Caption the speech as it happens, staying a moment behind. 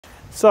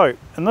So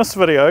in this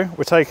video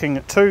we're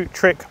taking two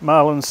Trek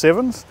Marlin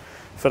 7s,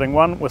 fitting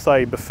one with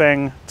a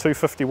Bafang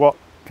 250 watt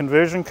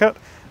conversion kit,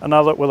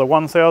 another with a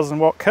 1000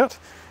 watt kit,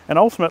 and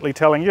ultimately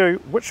telling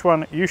you which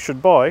one you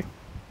should buy,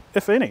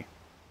 if any.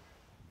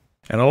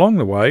 And along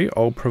the way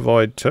I'll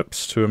provide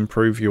tips to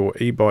improve your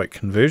e-bike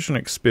conversion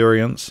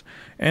experience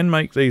and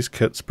make these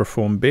kits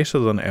perform better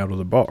than out of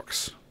the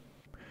box.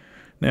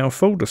 Now,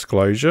 full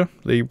disclosure,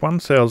 the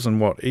 1000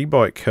 watt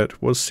e-bike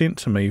kit was sent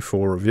to me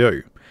for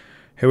review.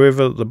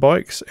 However, the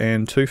bikes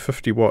and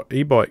 250 watt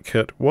e-bike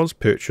kit was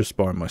purchased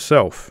by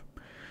myself.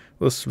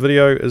 This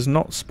video is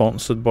not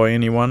sponsored by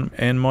anyone,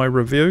 and my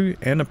review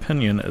and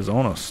opinion is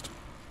honest.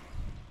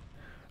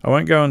 I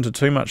won't go into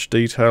too much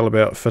detail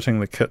about fitting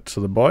the kit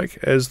to the bike,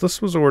 as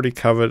this was already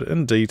covered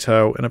in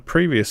detail in a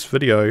previous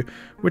video,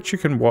 which you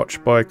can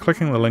watch by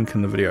clicking the link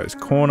in the video's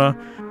corner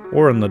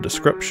or in the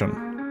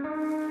description.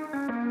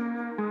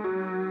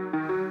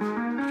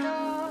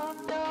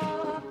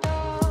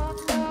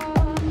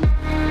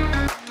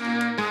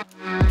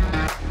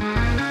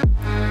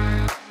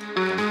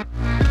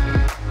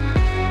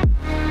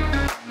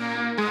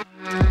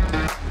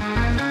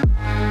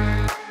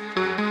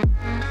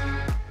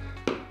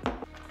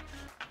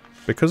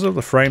 Because of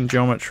the frame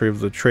geometry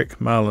of the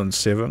Trek Marlin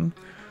 7,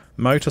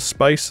 motor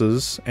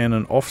spacers and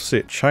an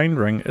offset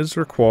chainring is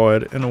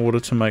required in order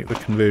to make the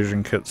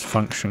conversion kits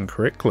function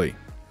correctly.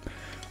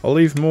 I'll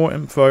leave more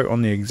info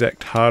on the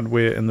exact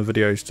hardware in the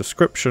video's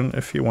description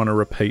if you want to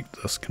repeat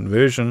this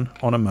conversion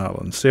on a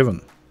Marlin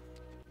 7.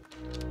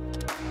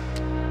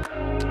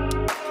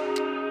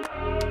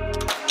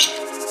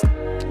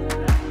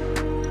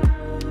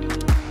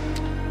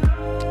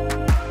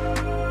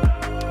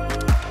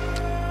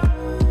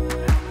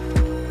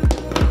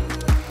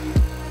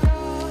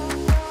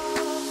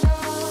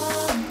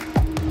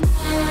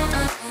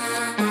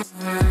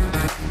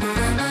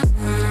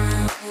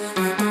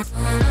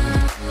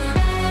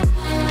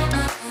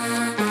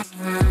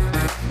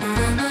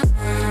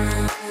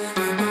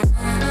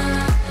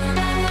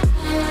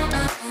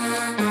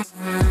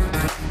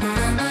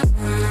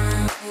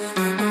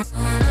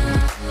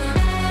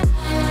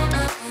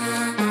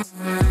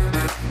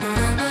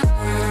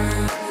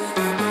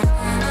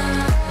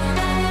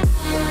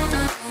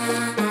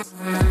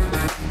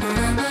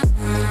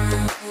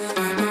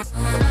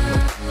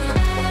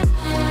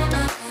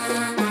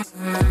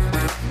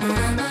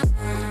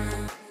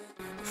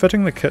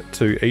 Fitting the kit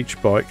to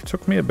each bike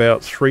took me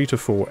about 3 to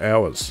 4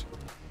 hours.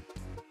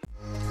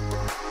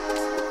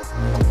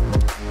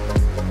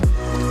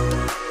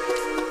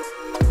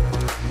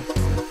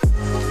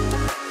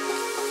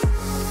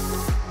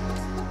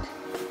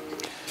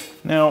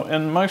 Now,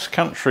 in most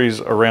countries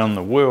around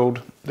the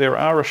world, there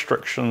are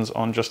restrictions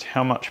on just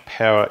how much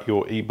power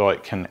your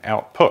e-bike can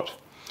output.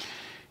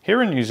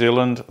 Here in New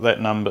Zealand, that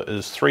number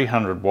is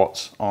 300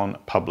 watts on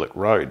public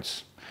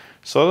roads.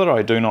 So that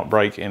I do not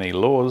break any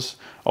laws,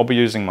 I'll be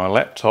using my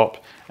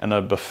laptop and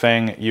a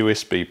Bafang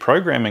USB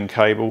programming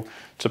cable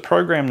to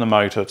program the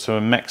motor to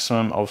a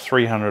maximum of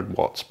 300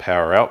 watts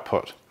power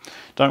output.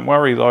 Don't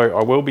worry though,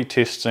 I will be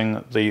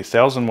testing the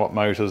 1000 watt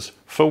motor's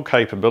full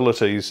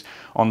capabilities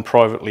on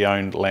privately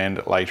owned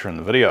land later in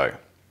the video.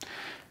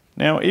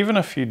 Now, even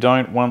if you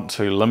don't want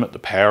to limit the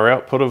power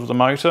output of the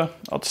motor,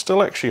 I'd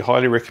still actually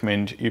highly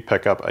recommend you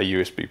pick up a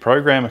USB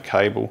programmer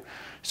cable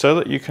so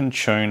that you can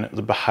tune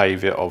the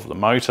behaviour of the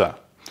motor.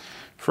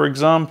 For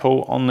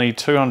example, on the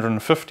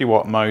 250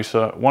 watt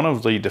motor, one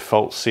of the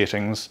default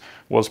settings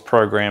was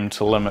programmed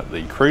to limit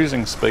the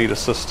cruising speed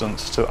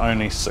assistance to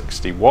only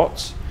 60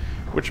 watts,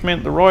 which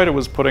meant the rider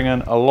was putting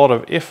in a lot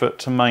of effort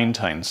to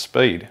maintain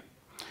speed.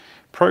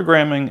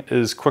 Programming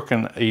is quick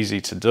and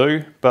easy to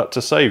do, but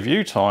to save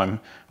you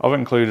time, I've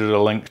included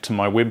a link to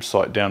my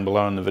website down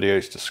below in the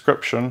video's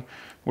description,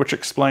 which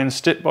explains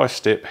step by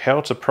step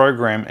how to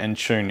program and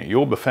tune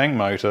your Bafang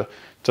motor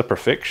to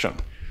perfection.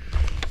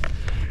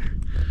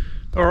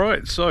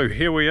 Alright, so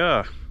here we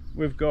are.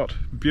 We've got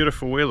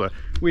beautiful weather.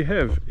 We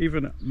have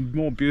even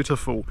more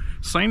beautiful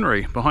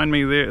scenery. Behind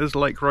me there is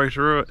Lake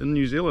Rotorua in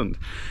New Zealand.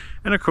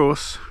 And of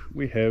course,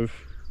 we have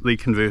the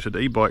converted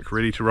e-bike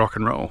ready to rock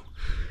and roll.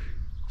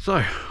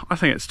 So, I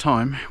think it's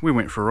time we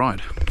went for a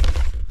ride.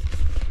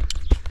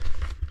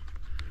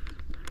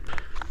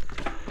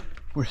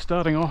 We're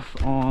starting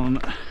off on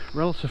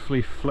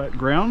relatively flat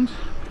ground.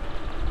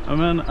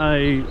 I'm in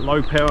a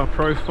low power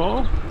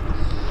profile.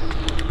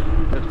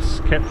 It's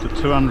capped at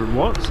 200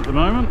 watts at the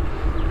moment.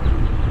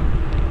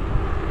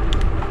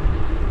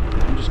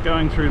 I'm just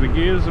going through the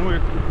gears and we're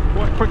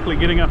quite quickly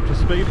getting up to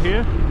speed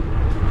here.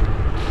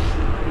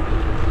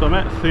 So I'm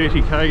at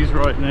 30 k's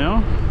right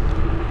now.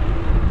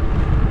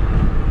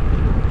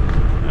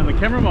 And the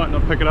camera might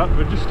not pick it up,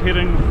 we're just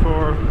heading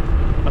for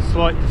a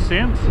slight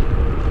descent.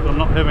 I'm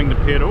not having to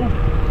pedal,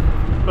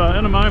 but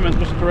in a moment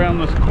just around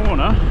this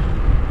corner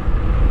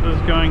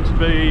there's going to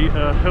be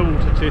a hill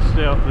to test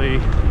out the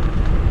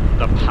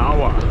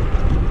power.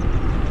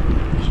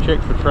 Just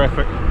check for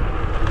traffic.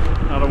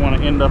 I don't want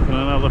to end up in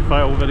another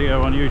fail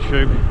video on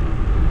YouTube.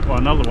 Well,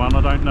 another one.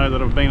 I don't know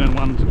that I've been in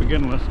one to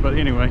begin with, but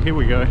anyway, here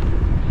we go.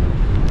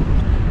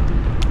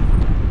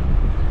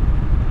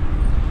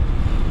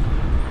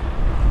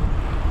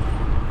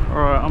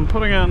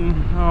 putting in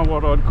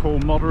what I'd call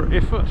moderate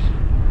effort.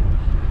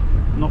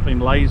 Not been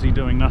lazy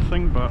doing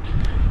nothing, but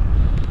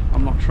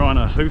I'm not trying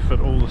to hoof it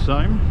all the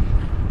same.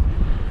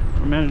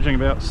 I'm managing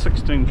about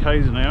 16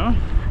 k's an hour.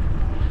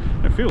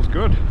 It feels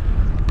good.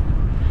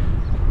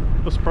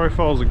 This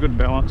profile is a good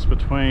balance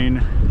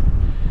between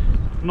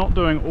not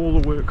doing all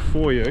the work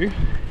for you,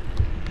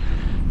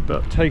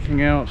 but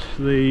taking out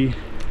the,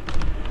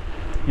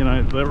 you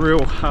know, the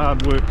real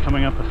hard work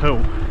coming up a hill.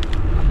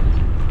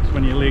 It's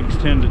when your legs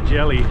turn to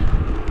jelly.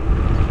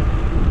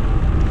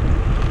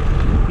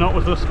 Not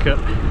with this kit.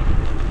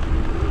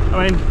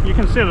 I mean, you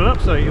can set it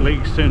up so your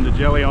legs turn to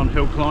jelly on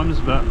hill climbs,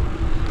 but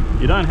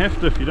you don't have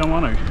to if you don't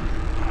want to.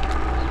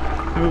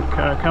 Oh,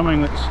 car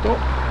coming, let's stop.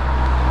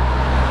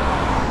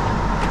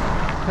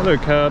 Hello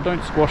car,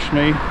 don't squash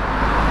me.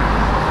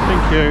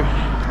 Thank you.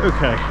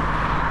 Okay.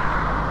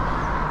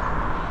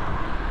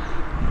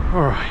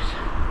 Alright.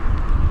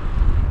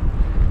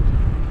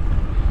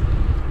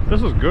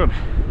 This is good.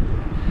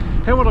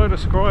 How would I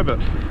describe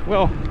it?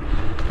 Well,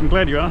 I'm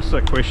glad you asked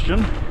that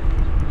question.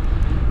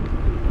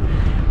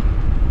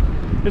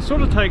 It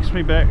sort of takes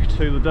me back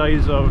to the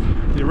days of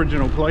the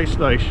original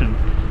PlayStation,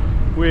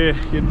 where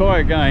you'd buy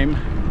a game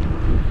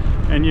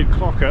and you'd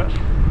clock it,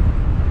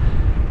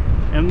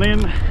 and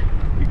then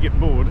you'd get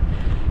bored,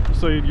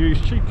 so you'd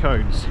use cheat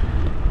codes.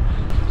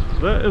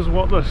 That is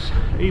what this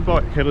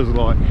e-bike kit is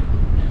like.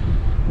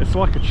 It's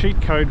like a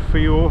cheat code for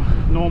your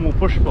normal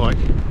push bike.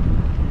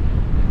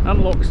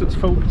 Unlocks its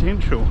full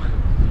potential.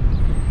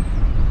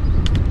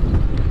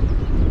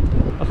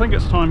 I think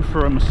it's time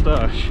for a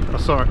moustache. Oh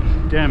sorry,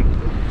 damn,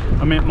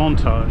 I meant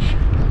montage.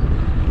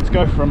 Let's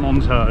go for a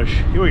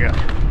montage. Here we go.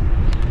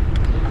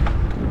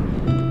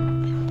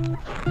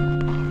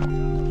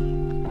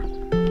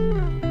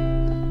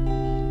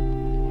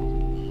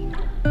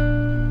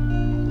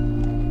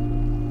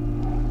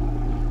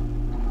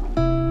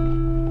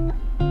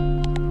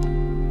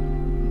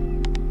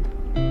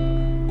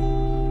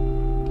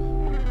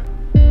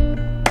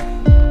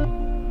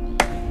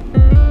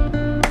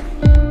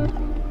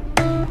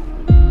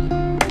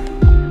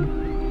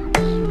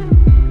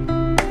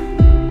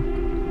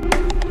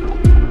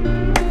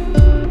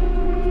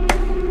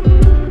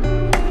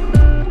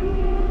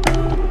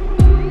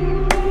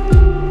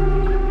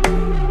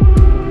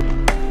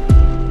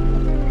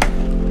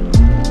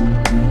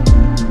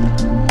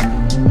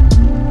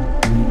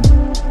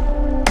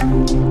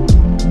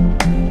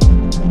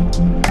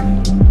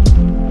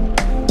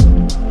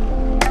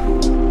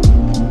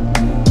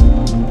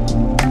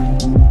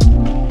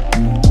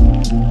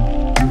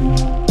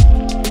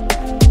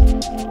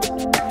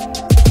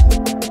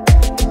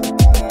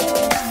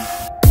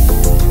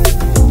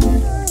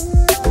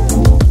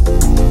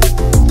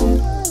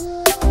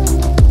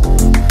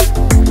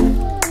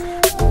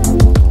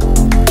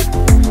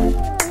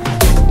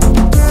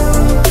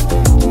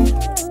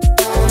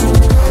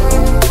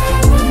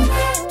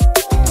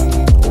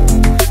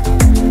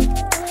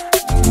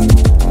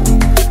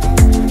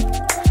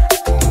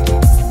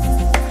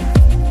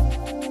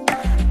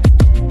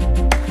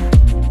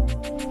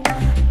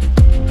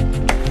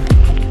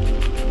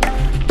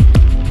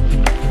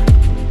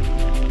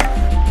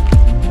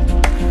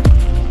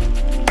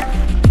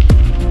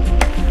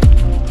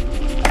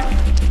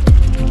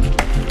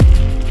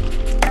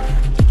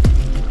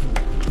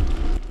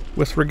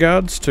 With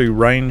regards to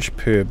range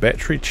per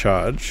battery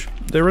charge,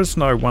 there is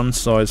no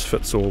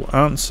one-size-fits-all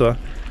answer,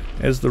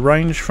 as the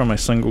range from a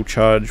single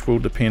charge will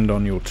depend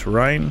on your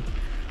terrain,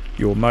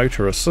 your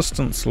motor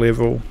assistance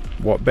level,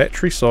 what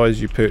battery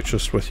size you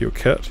purchased with your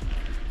kit,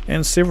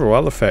 and several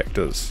other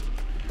factors.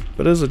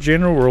 But as a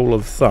general rule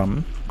of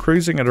thumb,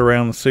 cruising at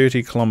around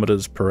 30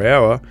 km per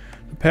hour,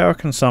 the power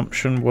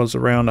consumption was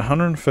around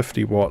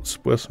 150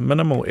 watts with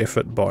minimal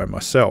effort by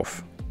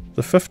myself.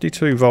 The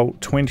 52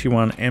 volt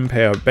 21 amp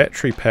hour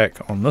battery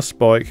pack on this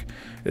bike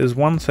is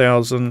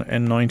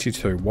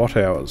 1092 watt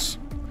hours.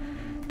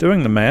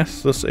 Doing the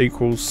math, this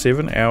equals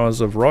 7 hours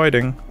of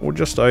riding, or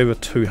just over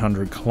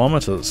 200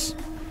 kilometers.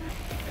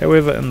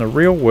 However, in the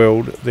real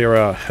world there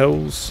are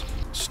hills,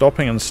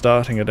 stopping and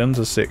starting at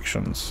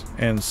intersections,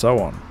 and so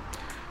on.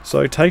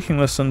 So taking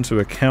this into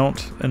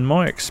account, in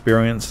my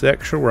experience the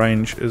actual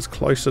range is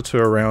closer to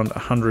around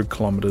 100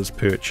 kilometers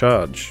per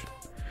charge.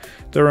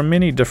 There are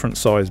many different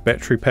size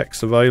battery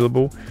packs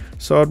available,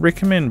 so I'd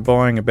recommend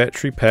buying a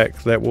battery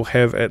pack that will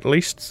have at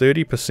least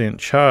 30%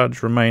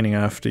 charge remaining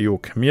after your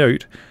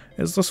commute,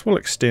 as this will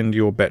extend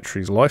your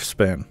battery's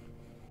lifespan.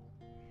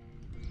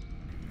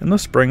 And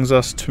this brings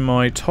us to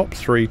my top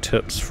 3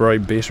 tips for a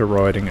better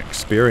riding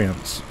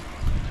experience.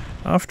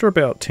 After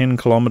about 10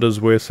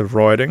 kilometers worth of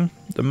riding,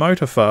 the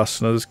motor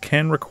fasteners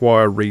can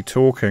require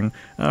retorquing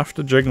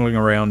after jiggling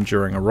around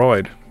during a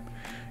ride.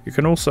 You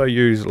can also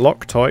use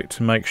Loctite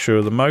to make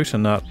sure the motor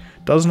nut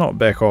does not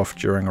back off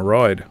during a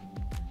ride.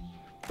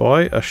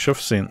 Buy a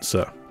shift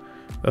sensor.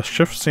 A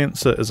shift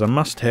sensor is a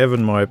must-have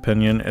in my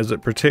opinion, as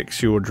it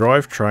protects your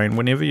drivetrain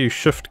whenever you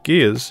shift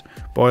gears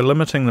by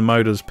limiting the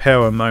motor's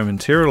power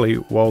momentarily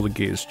while the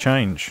gears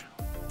change.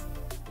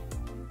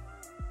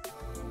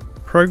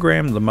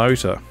 Program the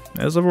motor.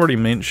 As I've already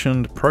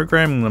mentioned,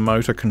 programming the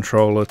motor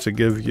controller to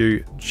give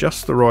you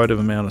just the right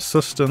amount of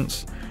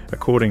assistance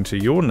according to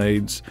your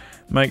needs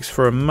makes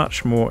for a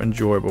much more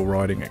enjoyable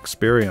riding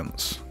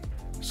experience.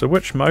 So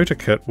which motor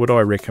kit would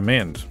I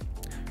recommend?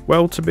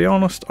 Well, to be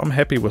honest, I'm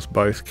happy with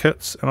both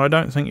kits and I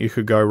don't think you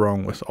could go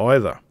wrong with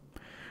either.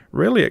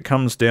 Really it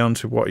comes down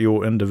to what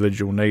your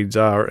individual needs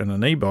are in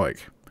an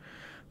e-bike.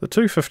 The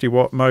 250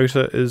 watt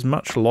motor is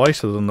much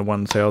lighter than the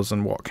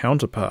 1000 watt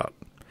counterpart.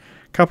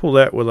 Couple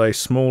that with a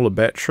smaller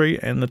battery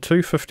and the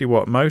 250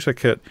 watt motor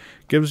kit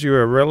gives you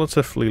a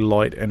relatively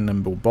light and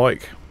nimble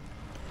bike.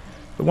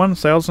 The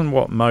 1000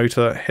 watt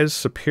motor has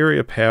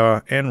superior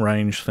power and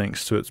range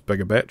thanks to its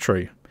bigger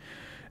battery.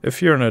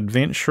 If you're an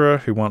adventurer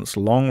who wants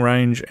long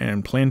range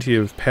and plenty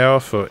of power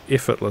for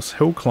effortless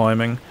hill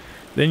climbing,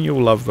 then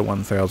you'll love the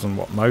 1000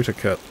 watt motor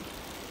kit.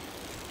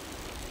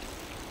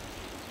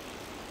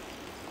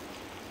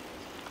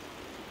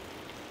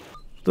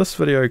 This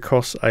video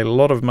costs a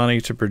lot of money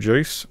to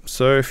produce,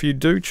 so if you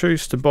do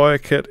choose to buy a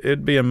kit,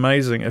 it'd be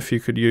amazing if you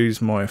could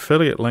use my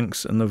affiliate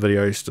links in the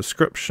video's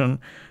description,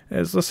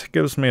 as this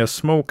gives me a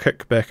small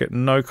kickback at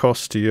no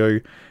cost to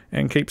you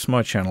and keeps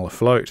my channel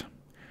afloat.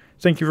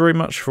 Thank you very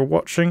much for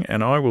watching,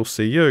 and I will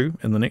see you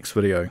in the next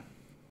video.